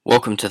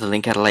Welcome to the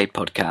LinkAdelaide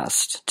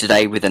podcast,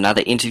 today with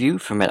another interview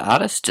from an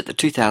artist at the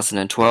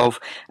 2012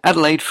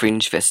 Adelaide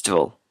Fringe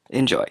Festival.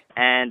 Enjoy.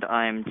 And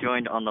I'm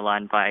joined on the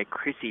line by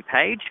Chrissie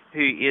Page,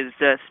 who is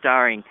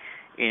starring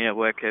in a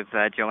work of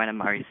Joanna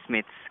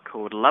Murray-Smith's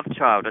called Love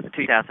Child at the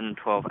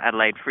 2012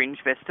 Adelaide Fringe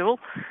Festival.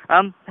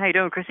 How you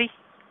doing, Chrissie?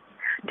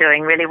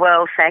 Doing really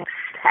well, thanks.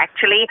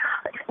 Actually,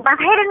 I've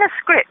had in a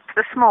script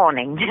this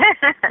morning.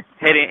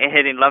 Head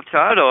in Love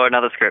Child or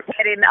another script?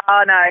 Head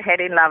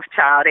in Love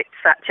Child. It's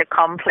such a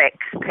complex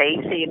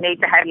piece, so you need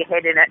to have your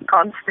head in it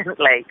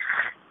constantly.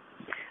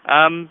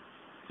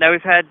 Now,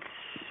 we've had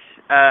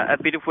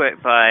a bit of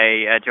work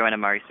by Joanna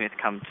Murray-Smith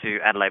come to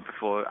Adelaide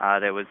before.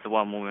 There was the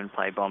one-woman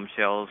play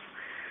Bombshells,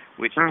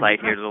 which played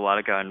here a little while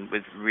ago and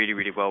was really,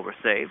 really well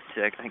received.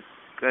 I think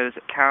was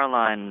it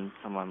Caroline,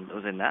 someone that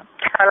was in that?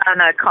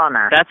 Caroline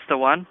O'Connor. That's the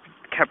one.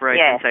 Cabaret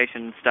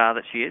sensation star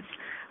that she is.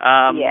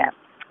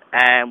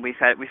 And we've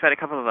had a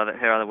couple of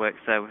her other works.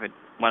 So we've had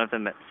one of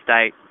them at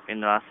State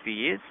in the last few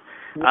years.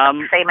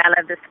 Female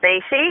of the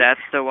Species.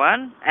 That's the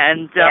one.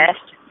 And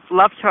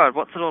Love Child,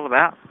 what's it all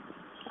about?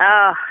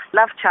 Oh,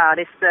 Love Child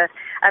is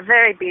a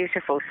very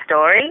beautiful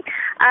story.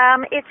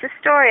 It's a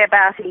story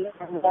about a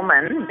young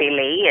woman,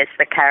 Billy is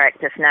the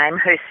character's name,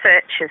 who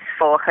searches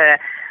for her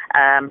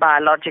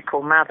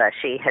biological mother.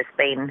 She has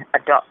been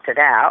adopted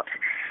out,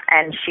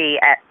 and she,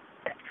 at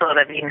sort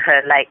of in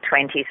her late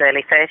 20s,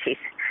 early 30s,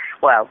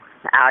 well,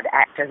 our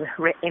actors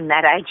in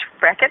that age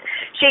bracket,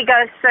 she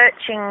goes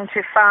searching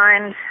to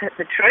find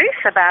the truth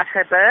about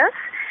her birth,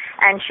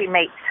 and she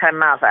meets her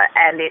mother,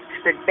 and it's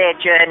their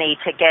journey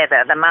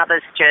together, the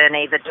mother's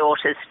journey, the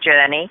daughter's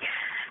journey,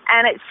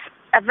 and it's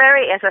a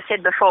very, as I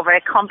said before,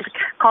 very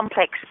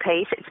complex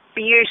piece. It's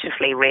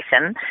beautifully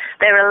written.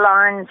 There are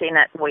lines in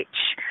it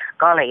which,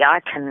 golly, I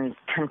can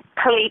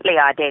completely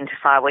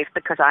identify with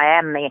because I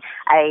am the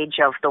age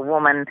of the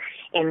woman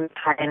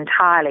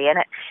entirely.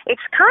 And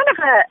it's kind of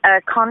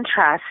a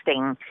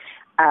contrasting,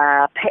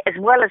 as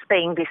well as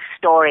being this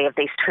story of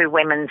these two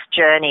women's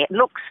journey, it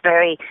looks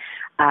very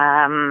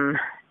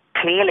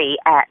clearly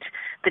at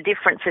the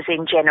differences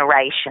in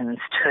generations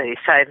too.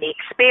 So the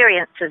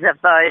experiences of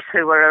those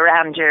who were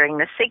around during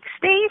the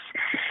 60s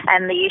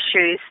and the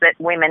issues that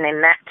women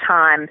in that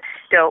time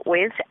dealt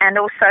with, and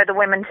also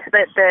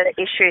the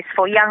issues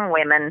for young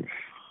women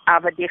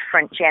of a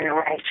different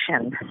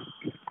generation.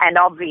 And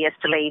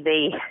obviously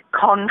the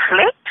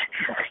conflict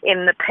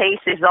in the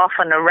piece is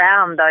often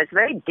around those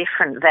very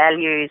different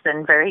values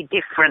and very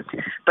different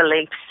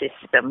belief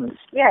systems.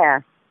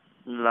 Yeah.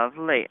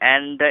 Lovely.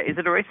 And is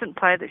it a recent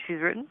play that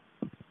she's written?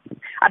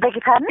 I beg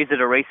your pardon? Is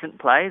it a recent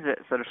play? Is it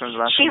sort of from the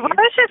last She few wrote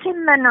years? it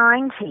in the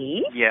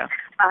 90s. Yeah.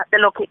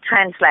 Look, it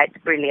translates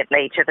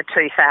brilliantly to the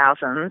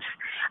 2000s.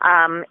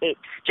 It's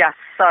just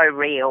so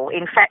real.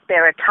 In fact,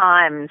 there are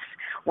times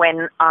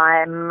when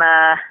I'm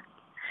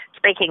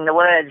speaking the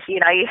words,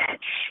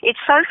 it's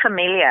so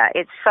familiar.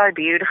 It's so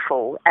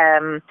beautiful.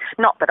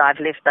 Not that I've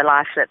lived the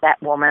life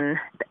that woman,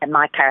 and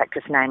my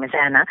character's name is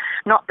Anna,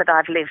 not that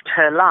I've lived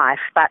her life,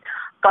 but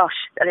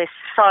gosh, there's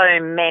so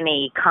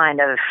many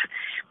kind of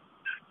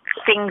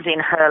things in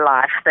her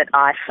life that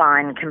I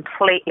find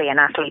completely and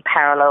utterly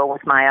parallel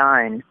with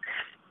my own.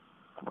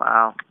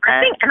 Wow.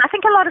 I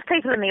think a lot of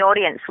people in the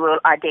audience will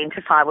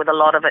identify with a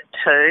lot of it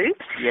too.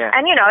 Yeah.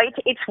 And,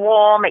 it's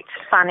warm, it's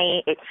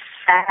funny, it's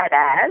sad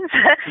as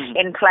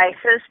in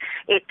places.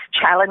 It's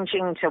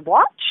challenging to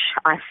watch,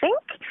 I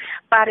think,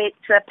 but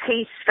it's a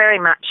piece very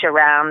much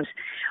around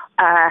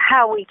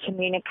how we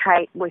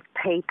communicate with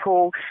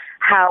people,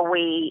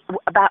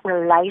 about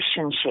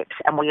relationships,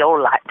 and we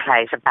all like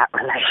plays about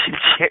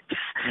relationships.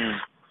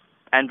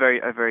 And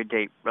a very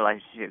deep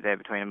relationship there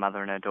between a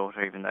mother and her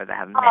daughter, even though they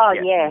haven't met yet. Oh,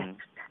 yeah.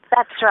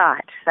 That's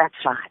right.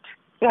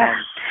 Yeah.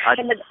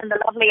 And the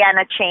lovely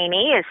Anna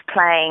Cheney is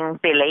playing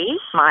Billy,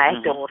 my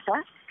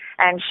daughter.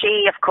 And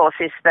she, of course,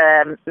 is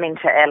the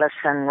Minter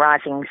Ellison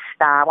Rising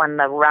Star, won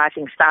the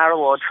Rising Star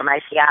Award from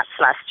AC Arts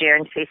last year,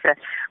 and she's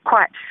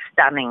quite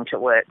stunning to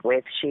work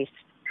with. She's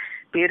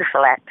a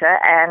beautiful actor,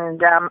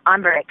 and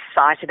I'm very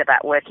excited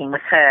about working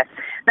with her.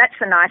 That's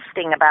the nice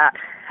thing about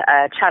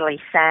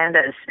Charlie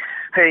Sanders,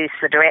 who's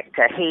the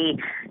director.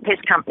 His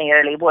company,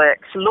 Early Worx,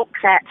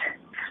 looks at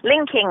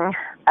linking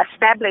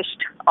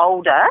established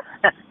older,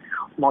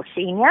 more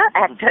senior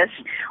actors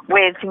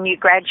with new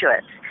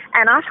graduates.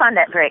 And I find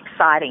that very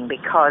exciting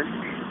because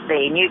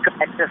the new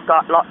grads have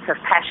got lots of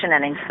passion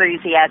and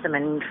enthusiasm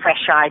and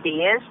fresh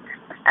ideas.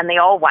 And the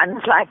old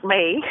ones, like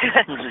me,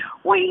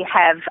 we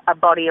have a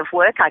body of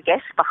work, I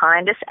guess,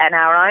 behind us and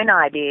our own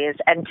ideas.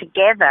 And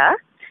together,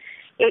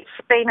 it's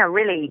been a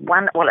really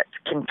it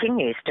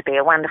continues to be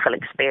a wonderful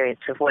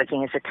experience of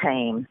working as a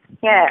team.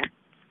 Yeah.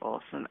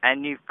 Awesome.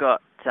 And you've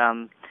got,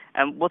 and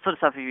what sort of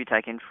stuff have you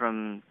taken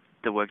from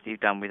the work that you've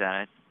done with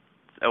Anna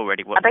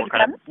already? What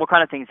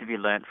kind of things have you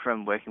learnt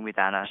from working with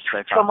Anna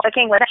so far? From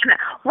working with Anna?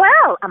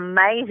 Well,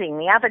 amazing.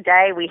 The other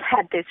day we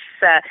had this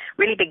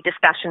really big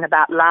discussion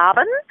about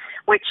Laban,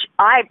 which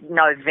I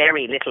know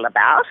very little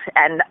about,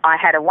 and I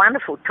had a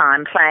wonderful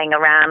time playing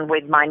around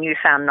with my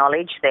newfound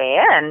knowledge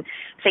there and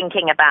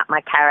thinking about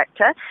my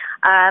character.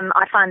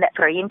 I find that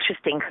very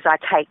interesting because I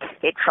take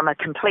it from a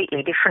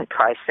completely different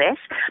process.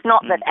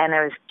 Not that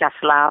Anna is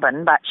just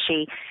Laban, but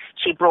she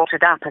brought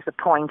it up as a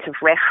point of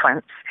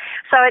reference.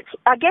 So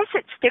I guess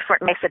it's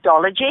different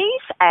methodologies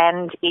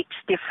and it's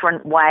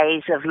different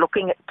ways of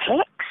looking at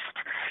text.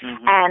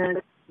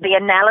 And the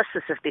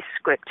analysis of this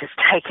script has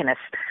taken us,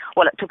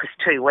 well, it took us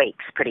 2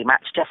 weeks pretty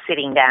much, just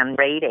sitting down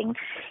reading.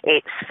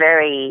 It's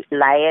very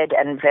layered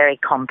and very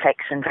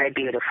complex and very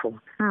beautiful.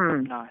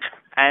 Nice.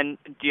 And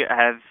do you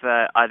have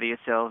either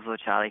yourselves or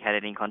Charlie had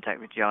any contact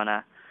with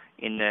Joanna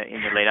in the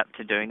lead up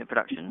to doing the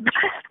production?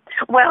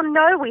 Well,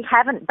 no, we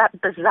haven't, but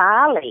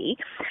bizarrely,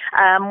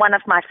 one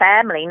of my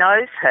family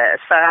knows her,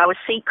 so I was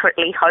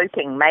secretly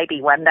hoping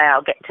maybe one day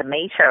I'll get to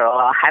meet her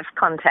or I'll have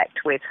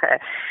contact with her.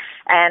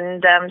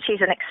 And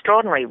she's an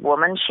extraordinary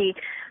woman.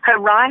 Her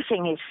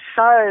writing is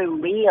so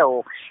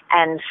real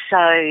and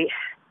so,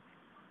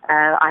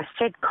 I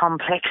said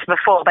complex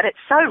before, but it's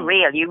so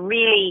real. You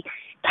really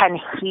can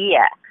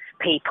hear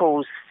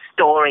people's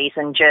stories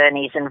and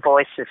journeys and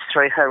voices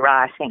through her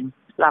writing.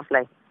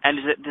 Lovely. And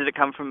does it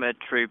come from a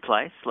true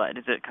place? Like,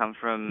 does it come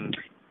from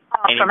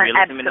any from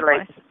realism in the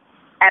place?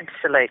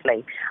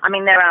 Absolutely. I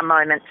mean, there are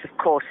moments, of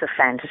course, of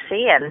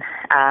fantasy, and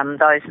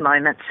those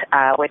moments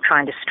we're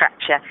trying to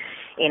structure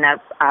in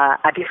a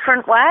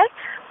different way,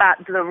 but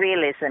the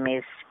realism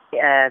is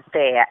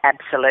there,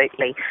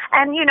 absolutely.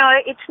 And, you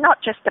know, it's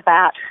not just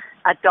about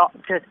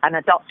an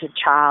adopted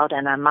child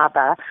and a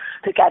mother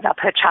who gave up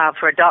her child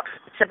for adoption.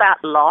 It's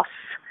about loss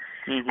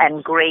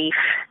and grief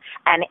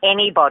and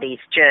anybody's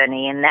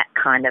journey in that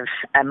kind of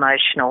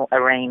emotional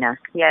arena.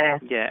 Yeah.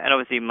 Yeah, and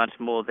obviously much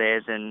more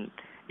there than,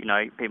 you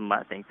know, people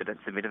might think that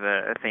it's a bit of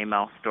a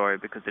female story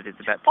because it is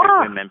about two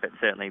women, but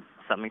certainly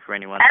something for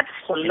anyone.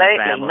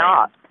 Absolutely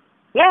not.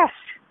 Yes.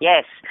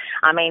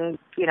 I mean,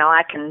 you know,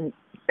 I can,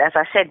 as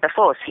I said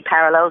before, see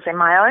parallels in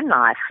my own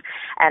life,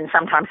 and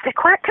sometimes they're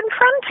quite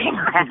confronting,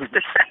 I have to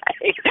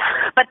say.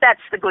 But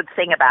that's the good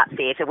thing about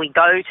theatre. We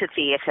go to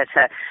theatre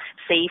to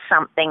see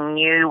something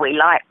new. We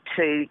like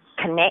to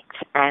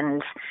connect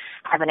and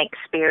have an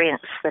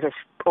experience that is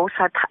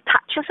also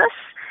touches us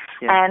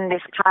and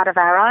is part of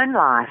our own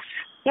life.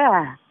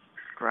 Yeah.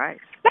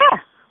 Great. Yeah.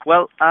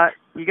 Well,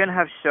 you're going to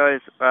have shows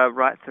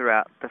right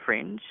throughout the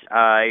Fringe.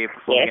 You're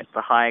performing at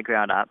the Higher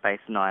Ground Art Base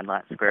 9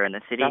 Light Square in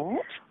the city,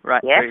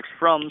 through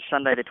from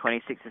Sunday the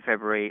 26th of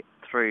February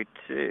through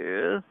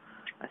to,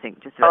 I think,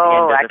 just about the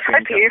end of the Fringe. I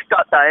hope you've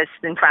got those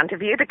in front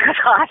of you because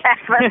I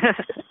haven't.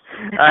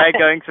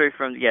 Going through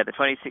from, the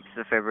 26th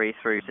of February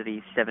through to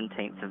the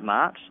 17th of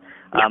March.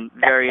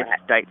 Various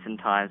dates and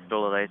times,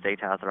 all of those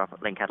details are up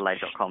at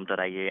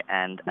linkadelaide.com.au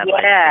and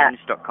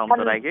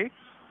adelaidefringe.com.au.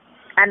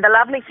 And the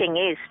lovely thing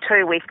is,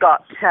 too, we've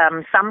got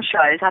some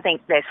shows. I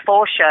think there's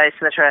 4 shows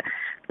that are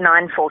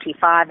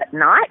 9:45 at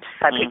night,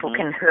 so people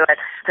who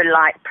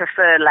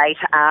prefer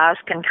later hours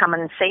can come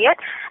and see it.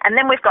 And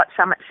then we've got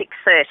some at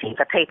 6:30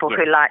 for people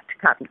who like to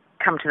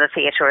come to the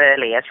theatre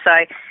earlier.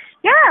 So,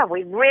 yeah,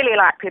 we really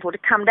like people to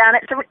come down.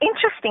 It's an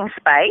interesting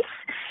space.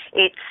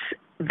 It's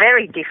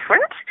very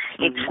different.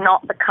 It's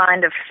not the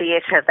kind of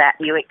theatre that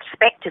you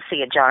expect to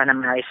see a Joanna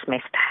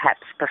Murray-Smith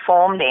perhaps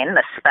performed in,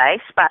 the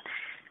space, but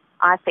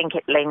I think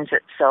it lends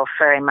itself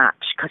very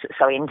much because it's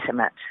so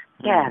intimate.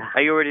 Yeah.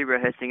 Are you already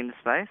rehearsing in the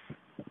space?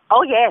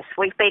 Oh, yes.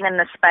 We've been in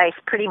the space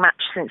pretty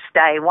much since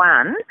day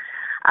one.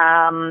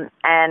 And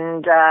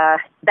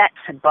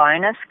that's a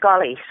bonus,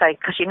 golly. So,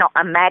 because you're not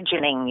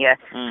imagining your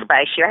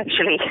space, you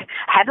actually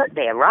have it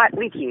there right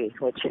with you,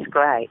 which is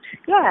great.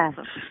 Yeah.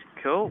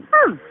 Cool.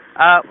 Well,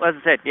 as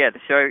I said, the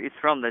show is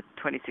from the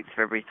 26th of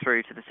February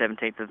through to the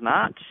 17th of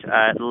March.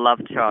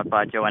 Love Child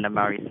by Joanna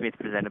Murray-Smith,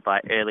 presented by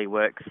Early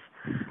Worx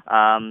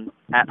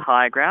at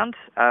Higher Ground.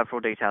 For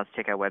all details,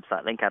 check our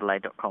website,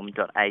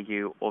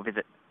 linkadelaide.com.au, or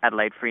visit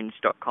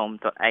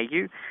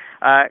adelaidefringe.com.au.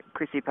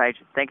 Chrissie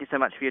Page, thank you so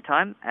much for your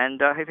time,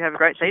 and I hope you have a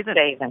great season.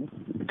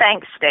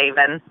 Thanks,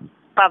 Stephen.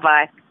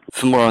 Bye-bye.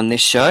 For more on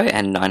this show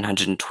and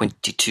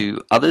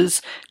 922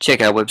 others,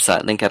 check our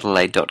website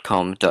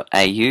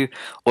linkadelaide.com.au,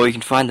 or you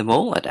can find them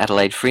all at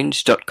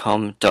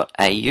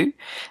adelaidefringe.com.au.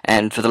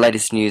 And for the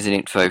latest news and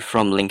info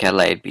from Link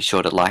Adelaide, be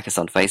sure to like us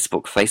on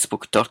Facebook,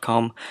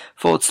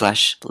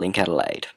 facebook.com/LinkAdelaide.